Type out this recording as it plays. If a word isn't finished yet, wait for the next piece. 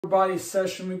Body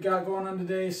session we got going on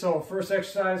today. So first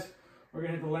exercise, we're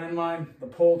gonna hit the landmine, the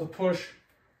pull to push,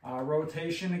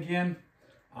 rotation again.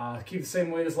 Keep the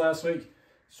same weight as last week.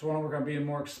 Just want to work on being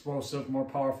more explosive, more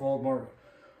powerful,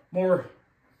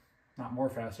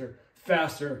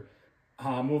 faster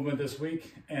movement this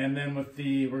week. And then with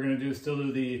we're gonna still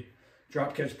do the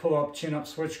drop catch, pull up, chin up,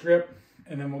 switch grip,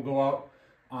 and then we'll go out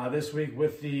this week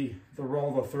with the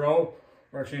roll to throw.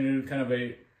 We're actually gonna do kind of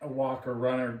a walk or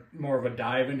run or more of a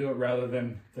dive into it rather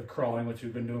than the crawling, which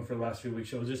we've been doing for the last few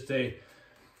weeks. So just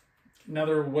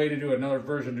another way to do it, another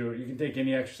version to it. You can take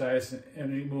any exercise,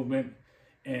 any movement,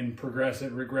 and progress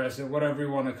it, regress it, whatever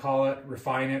you want to call it,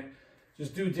 refine it.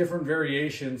 Just do different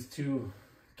variations to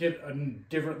get a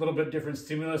little bit different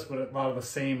stimulus, but a lot of the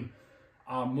same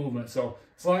movement. So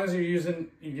as long as you're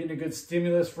getting a good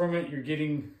stimulus from it, you're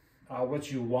getting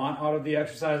what you want out of the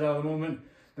exercise, out of the movement,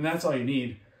 then that's all you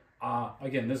need.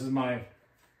 Again,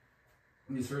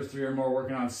 these first three are more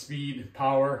working on speed,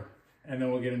 power, and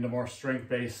then we'll get into more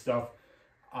strength-based stuff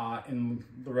in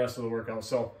the rest of the workout.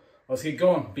 So let's get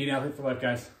going. Be an athlete for life,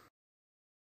 guys.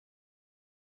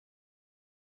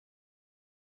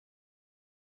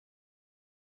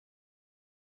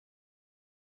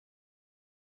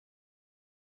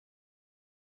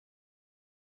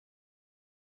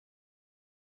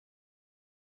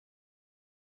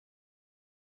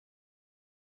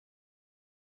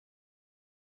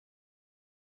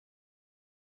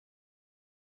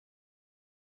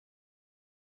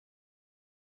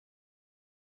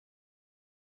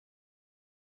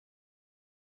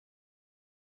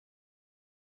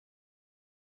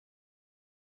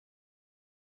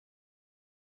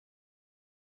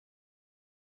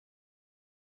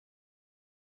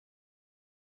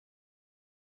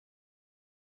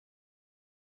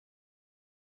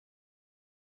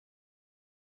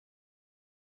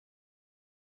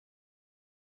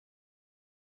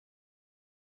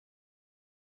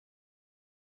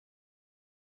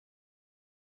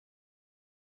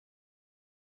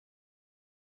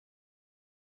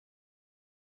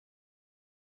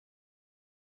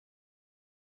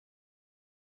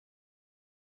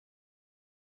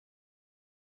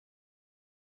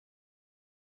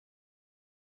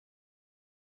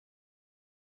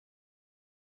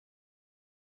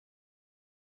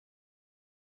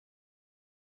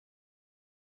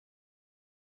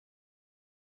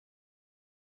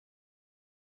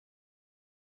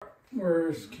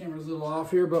 Camera's a little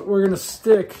off here, but we're gonna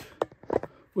stick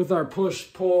with our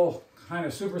push-pull kind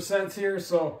of supersets here.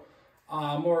 So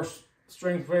more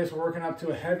strength-based. We're working up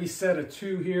to a heavy set of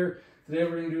 2 here. Today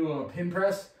we're gonna do a pin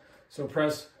press. So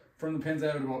press from the pins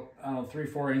out about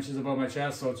 3-4 inches above my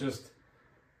chest. So it's just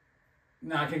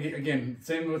not gonna get, again,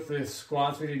 same with the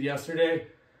squats we did yesterday.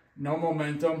 No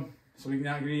momentum. So we're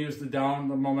not gonna use the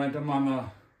momentum on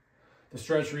the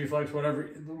stretch reflex, whatever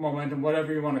the momentum,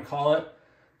 whatever you want to call it,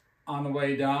 on the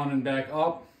way down and back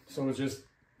up. So it's just,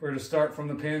 we're going to start from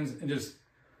the pins and just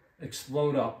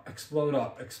explode up, explode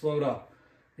up, explode up.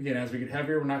 Again, as we get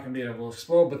heavier, we're not going to be able to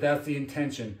explode, but that's the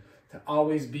intention, to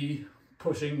always be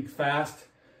pushing fast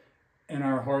in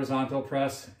our horizontal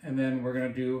press. And then we're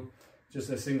going to do just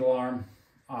a single arm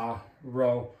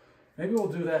row. Maybe we'll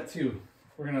do that too.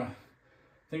 I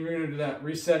think we're going to do that.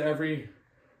 Reset every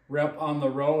rep on the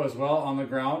row as well, on the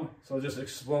ground. So just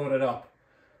explode it up.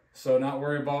 So not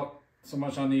worry about so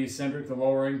much on the eccentric, the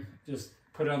lowering, just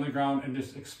put it on the ground and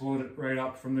just explode it right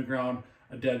up from the ground.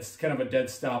 Kind of a dead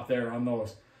stop there on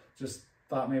those. Just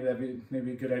thought maybe that'd be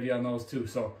maybe a good idea on those too.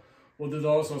 So we'll do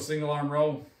those. So single arm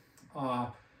row,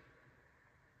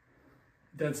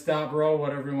 dead stop row,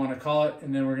 whatever you want to call it.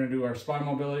 And then we're going to do our spine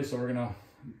mobility. So I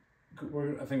think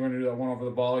we're going to do that one over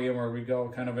the ball again, where we go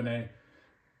kind of in I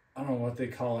don't know what they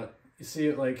call it. You see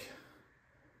it like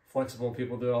flexible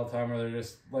people do it all the time, where they're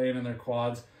just laying in their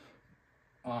quads,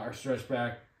 or stretched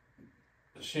back,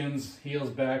 shins, heels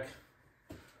back.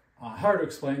 Hard to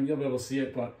explain, you'll be able to see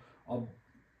it, but I'll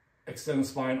extend the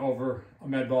spine over a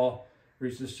med ball,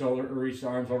 reach the shoulder or reach the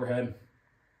arms overhead.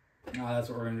 That's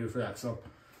what we're gonna do for that. So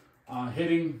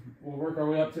we'll work our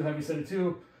way up to heavy set of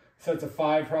 2, sets of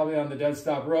 5 probably on the dead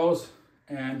stop rows,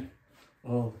 and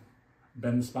we'll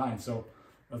bend the spine. So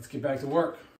let's get back to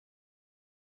work.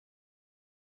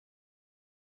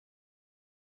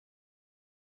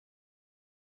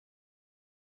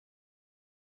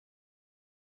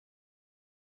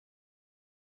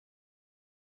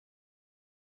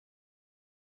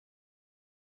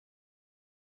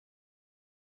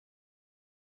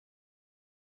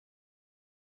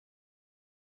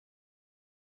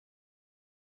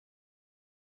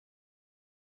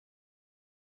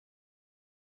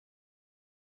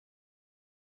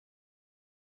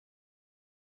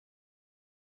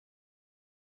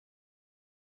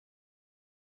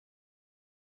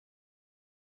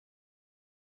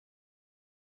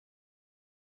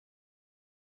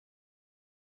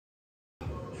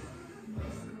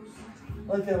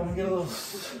 I like that one. Get a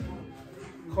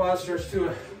little quad stretch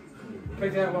too.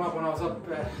 Picked that one up when I was up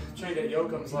trained at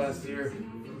Yoakum's last year.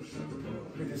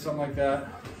 We did something like that.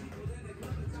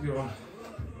 It's a good one.